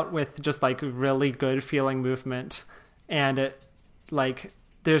start out with just like really good feeling movement, and it like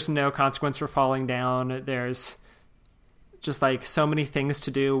there's no consequence for falling down. There's just like so many things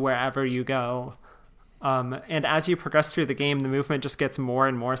to do wherever you go. And as you progress through the game, the movement just gets more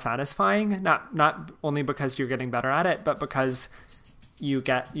and more satisfying. Not only because you're getting better at it, but because you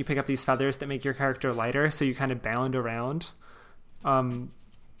pick up these feathers that make your character lighter, so you kind of bound around.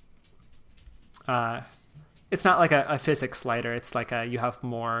 It's not like a physics lighter. It's like you have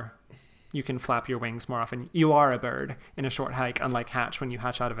more. You can flap your wings more often. You are a bird in A Short Hike, unlike Hatch when you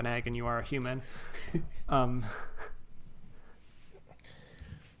hatch out of an egg and you are a human. I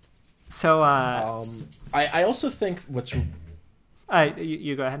also think what's...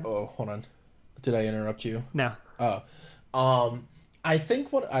 You go ahead. Oh, hold on. Did I interrupt you? No. I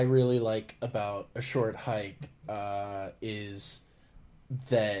think what I really like about A Short Hike is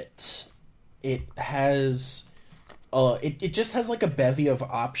that it has... it just has like a bevy of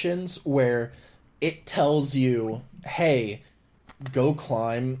options where it tells you, hey, go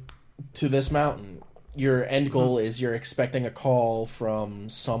climb to this mountain. Your end goal is you're expecting a call from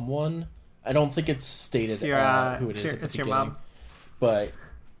someone. I don't think it's stated who it is at the beginning. Your mom. But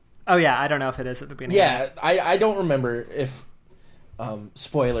oh yeah, I don't know if it is at the beginning. Yeah, I don't remember if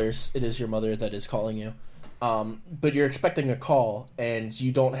spoilers, it is your mother that is calling you. But you're expecting a call and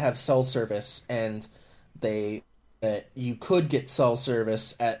you don't have cell service, and that you could get cell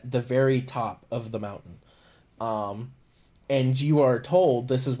service at the very top of the mountain. And you are told,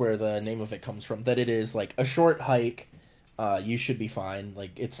 this is where the name of it comes from, that it is like a short hike. You should be fine.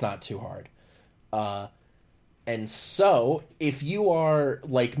 Like, it's not too hard. And so, if you are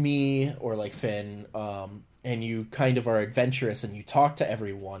like me or like Finn, and you kind of are adventurous and you talk to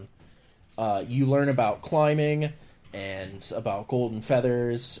everyone, you learn about climbing and about golden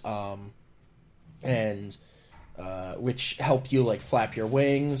feathers, and which help you like flap your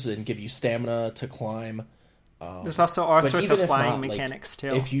wings and give you stamina to climb. There's also all sorts of flying mechanics too.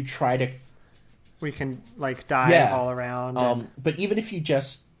 If you try to, we can like dive all around. But even if you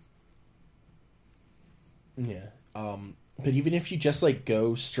just, but even if you just like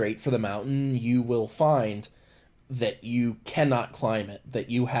go straight for the mountain, you will find that you cannot climb it. That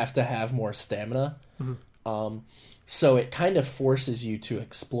you have to have more stamina. Mm-hmm. So it kind of forces you to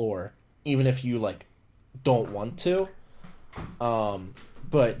explore, even if you like don't want to.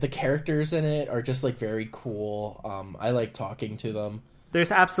 But the characters in it are just like very cool. I like talking to them. There's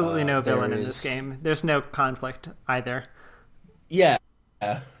absolutely no villain in this game. There's no conflict either. Yeah.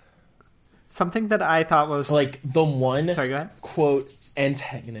 Something that I thought was like the one Sorry, go ahead. Quote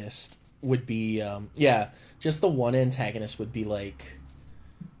antagonist would be just the one antagonist would be like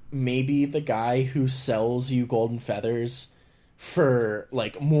maybe the guy who sells you golden feathers for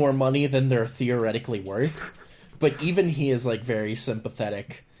like more money than they're theoretically worth. But even he is, like, very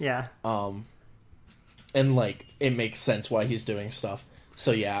sympathetic. Yeah. And, like, it makes sense why he's doing stuff.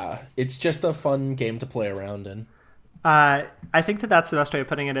 So, yeah, it's just a fun game to play around in. I think that's the best way of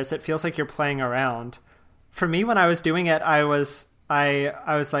putting it, is it feels like you're playing around. For me, when I was doing it, I was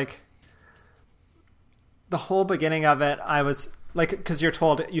like... The whole beginning of it, I was, like... Because you're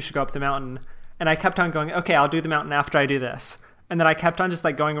told you should go up the mountain. And I kept on going, okay, I'll do the mountain after I do this. And then I kept on just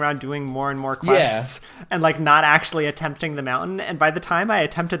like going around doing more and more quests and like not actually attempting the mountain. And by the time I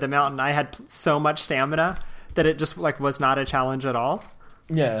attempted the mountain, I had so much stamina that it just like was not a challenge at all.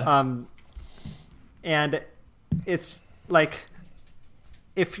 Yeah. And it's like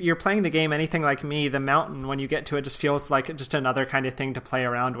if you're playing the game anything like me, the mountain, when you get to it, just feels like just another kind of thing to play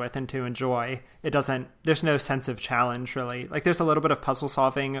around with and to enjoy. There's no sense of challenge, really. Like, there's a little bit of puzzle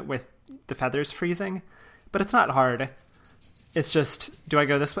solving with the feathers freezing, but it's not hard. It's just, do I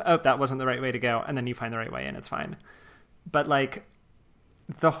go this way? Oh, that wasn't the right way to go. And then you find the right way and it's fine. But like,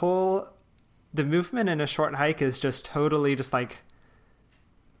 the movement in A Short Hike is just totally just like,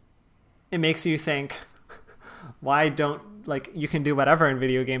 it makes you think, why don't, like, you can do whatever in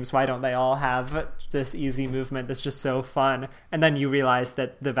video games, why don't they all have this easy movement that's just so fun? And then you realize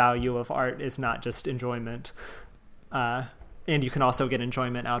that the value of art is not just enjoyment. And you can also get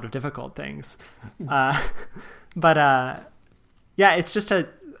enjoyment out of difficult things. But yeah, it's just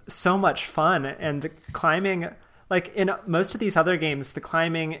so much fun. And the climbing, like in most of these other games, the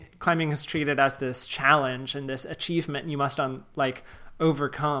climbing is treated as this challenge and this achievement you must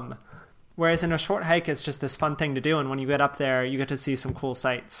overcome. Whereas in A Short Hike, it's just this fun thing to do. And when you get up there, you get to see some cool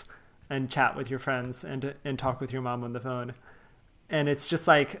sights and chat with your friends and talk with your mom on the phone. And it's just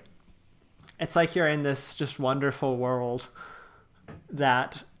like, it's like you're in this just wonderful world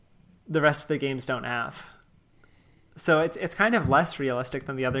that the rest of the games don't have. So it's kind of less realistic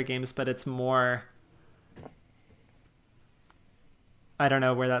than the other games, but it's more, I don't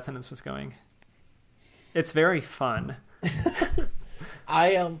know where that sentence was going. It's very fun.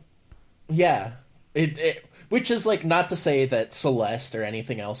 Yeah, it which is like not to say that Celeste or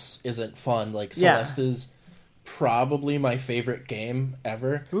anything else isn't fun. Like Celeste is probably my favorite game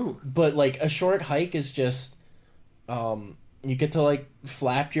ever. Ooh. But like A Short Hike is just, you get to like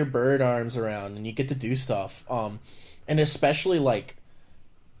flap your bird arms around and you get to do stuff. And especially like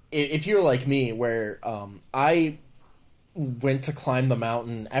if you're like me, where I went to climb the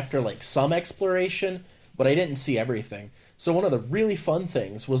mountain after like some exploration, but I didn't see everything. So one of the really fun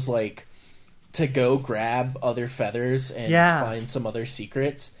things was like to go grab other feathers and find some other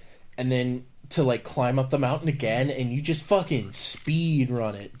secrets, and then to like climb up the mountain again, and you just fucking speed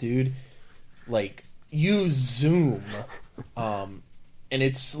run it, dude. Like you zoom, and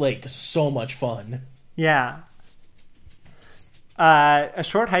it's like so much fun. Yeah. A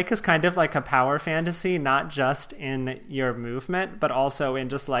Short Hike is kind of like a power fantasy, not just in your movement, but also in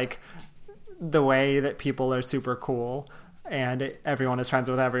just like the way that people are super cool and everyone is friends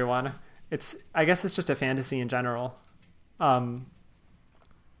with everyone. I guess it's just a fantasy in general.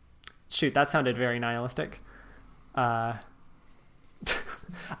 Shoot, that sounded very nihilistic. I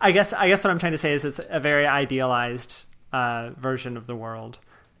guess what I'm trying to say is it's a very idealized version of the world,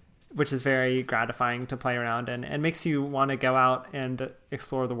 which is very gratifying to play around in and makes you want to go out and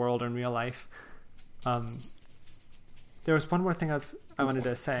explore the world in real life. There was one more thing I wanted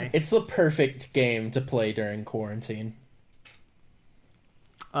to say. It's the perfect game to play during quarantine.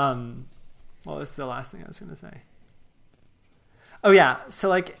 What was the last thing I was going to say? Oh yeah, so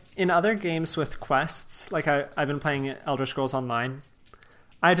like in other games with quests, like I've been playing Elder Scrolls Online,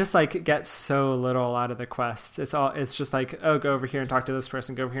 I just like get so little out of the quests. It's just like, oh, go over here and talk to this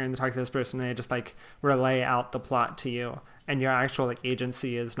person, go over here and talk to this person, and they just like relay out the plot to you, and your actual like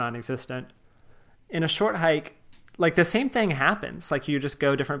agency is non-existent. In A Short Hike, like the same thing happens. Like you just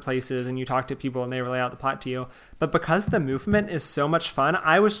go different places and you talk to people and they relay out the plot to you. But because the movement is so much fun,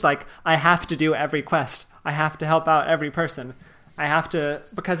 I was like, I have to do every quest. I have to help out every person. I have to,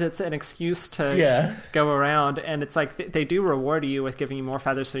 because it's an excuse to go around, and it's like they do reward you with giving you more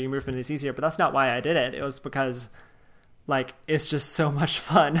feathers so your movement is easier, but that's not why I did it. It was because like it's just so much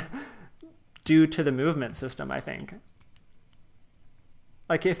fun due to the movement system, I think.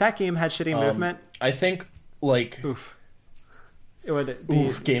 Like if that game had shitty movement, I think like it would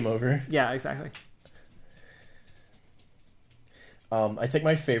be game over. Yeah, exactly. I think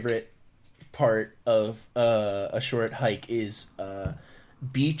my favorite part of A Short Hike is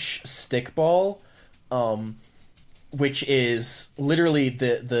beach stickball, which is literally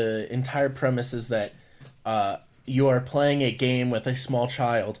the entire premise is that you are playing a game with a small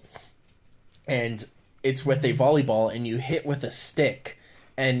child, and it's with a volleyball, and you hit with a stick,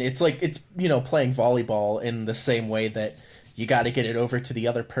 and it's like it's playing volleyball in the same way that you got to get it over to the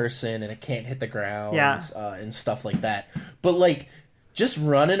other person and it can't hit the ground, and stuff like that. But like just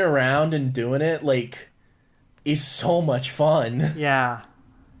running around and doing it like is so much fun. Yeah.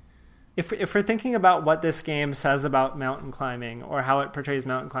 If we're thinking about what this game says about mountain climbing or how it portrays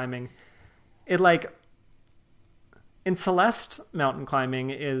mountain climbing, it like in Celeste, mountain climbing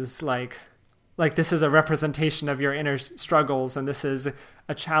is like this is a representation of your inner struggles, and this is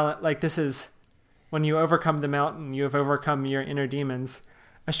a challenge. Like this is when you overcome the mountain, you have overcome your inner demons.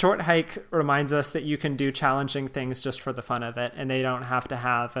 A Short Hike reminds us that you can do challenging things just for the fun of it, and they don't have to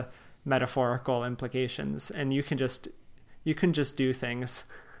have metaphorical implications, and you can just You can just do things.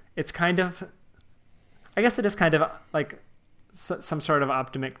 It's kind of, I guess it is kind of like some sort of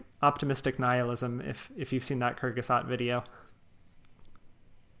optimistic nihilism, if you've seen that Kyrgyzstan video.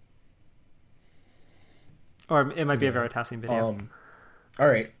 Or it might be a Veritasium video. All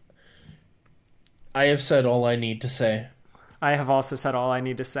right. I have said all I need to say. I have also said all I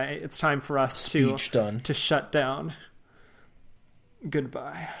need to say. It's time for us to shut down.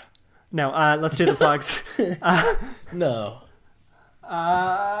 Goodbye. No, let's do the plugs. No.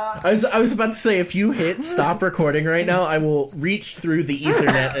 I was about to say, if you hit stop recording right now, I will reach through the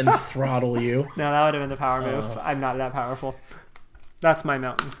Ethernet and throttle you. No, that would have been the power move. I'm not that powerful. That's my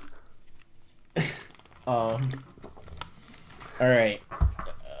mountain. All right.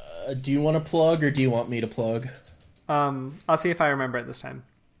 Do you want to plug, or do you want me to plug? I'll see if I remember it this time.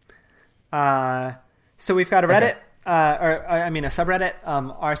 So we've got a Reddit, a subreddit,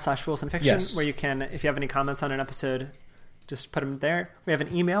 r/FoolsInFiction, yes, where you can, if you have any comments on an episode, just put them there. We have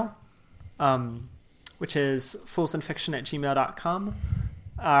an email, which is foolsinfiction@gmail.com.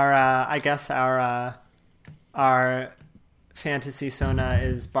 Our fantasy Sona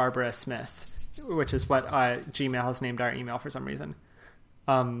is Barbara Smith, which is what Gmail has named our email for some reason.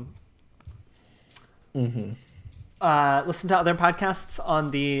 Listen to other podcasts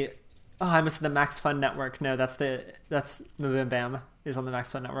on the the Max Fun Network. No, that's Bim Bam is on the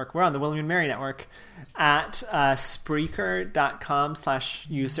Max Fun Network. We're on the William and Mary Network at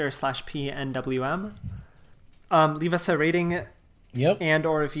Spreaker.com/user/PNWM. Leave us a rating and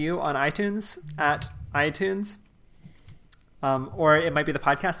or review on iTunes at iTunes. Or it might be the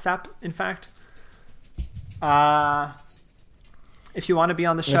podcast app, in fact. If you want to be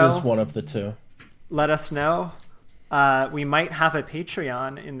on the show, it is one of the two. Let us know. We might have a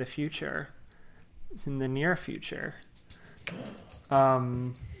Patreon in the future. It's in the near future.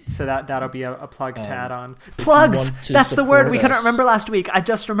 So that'll be a plug to add on. Plugs! That's the word we couldn't remember last week. I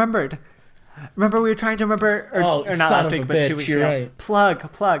just remembered. Remember we were trying to remember, or not last week, but 2 weeks ago. Right.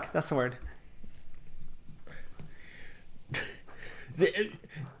 Plug. That's the word.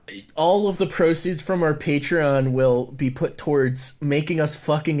 All of the proceeds from our Patreon will be put towards making us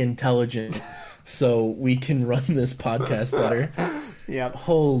fucking intelligent so we can run this podcast better. Yep.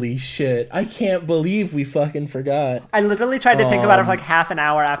 Holy shit. I can't believe we fucking forgot. I literally tried to think about it for like half an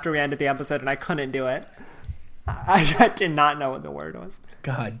hour after we ended the episode, and I couldn't do it. I did not know what the word was.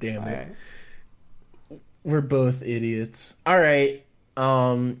 God damn it. Right. We're both idiots. All right.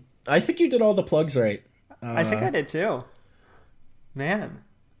 I think you did all the plugs right. I think I did too. Man.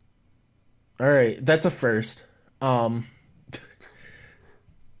 All right, that's a first.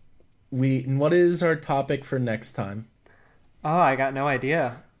 What is our topic for next time? Oh, I got no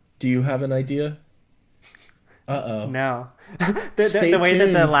idea. Do you have an idea? Uh-oh. No. the way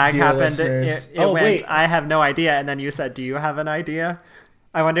that the lag happened, it went, wait. I have no idea, and then you said, do you have an idea?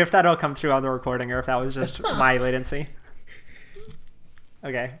 I wonder if that'll come through on the recording, or if that was just my latency.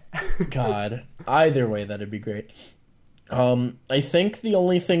 Okay. God. Either way, that'd be great. I think the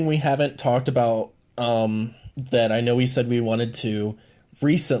only thing we haven't talked about, that I know we said we wanted to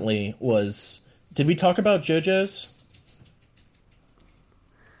recently was, did we talk about JoJo's?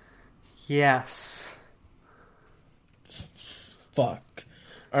 Yes. Fuck.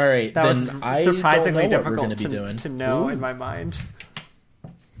 All right, that then was surprisingly difficult to know in my mind.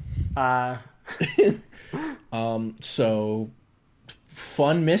 So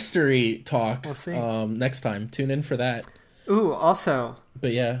fun mystery talk. We'll see. Next time. Tune in for that. Ooh, also.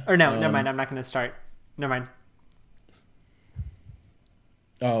 But yeah. Or no, never mind. I'm not going to start. Never mind.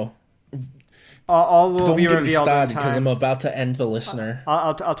 Oh. All will be revealed in time. Because I'm about to end the listener.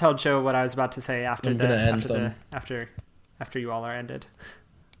 I'll tell Joe what I was about to say after after you all are ended.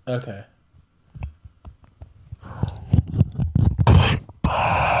 Okay.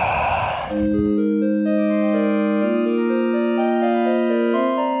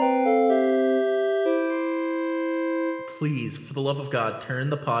 Please, for the love of God, turn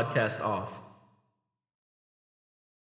the podcast off.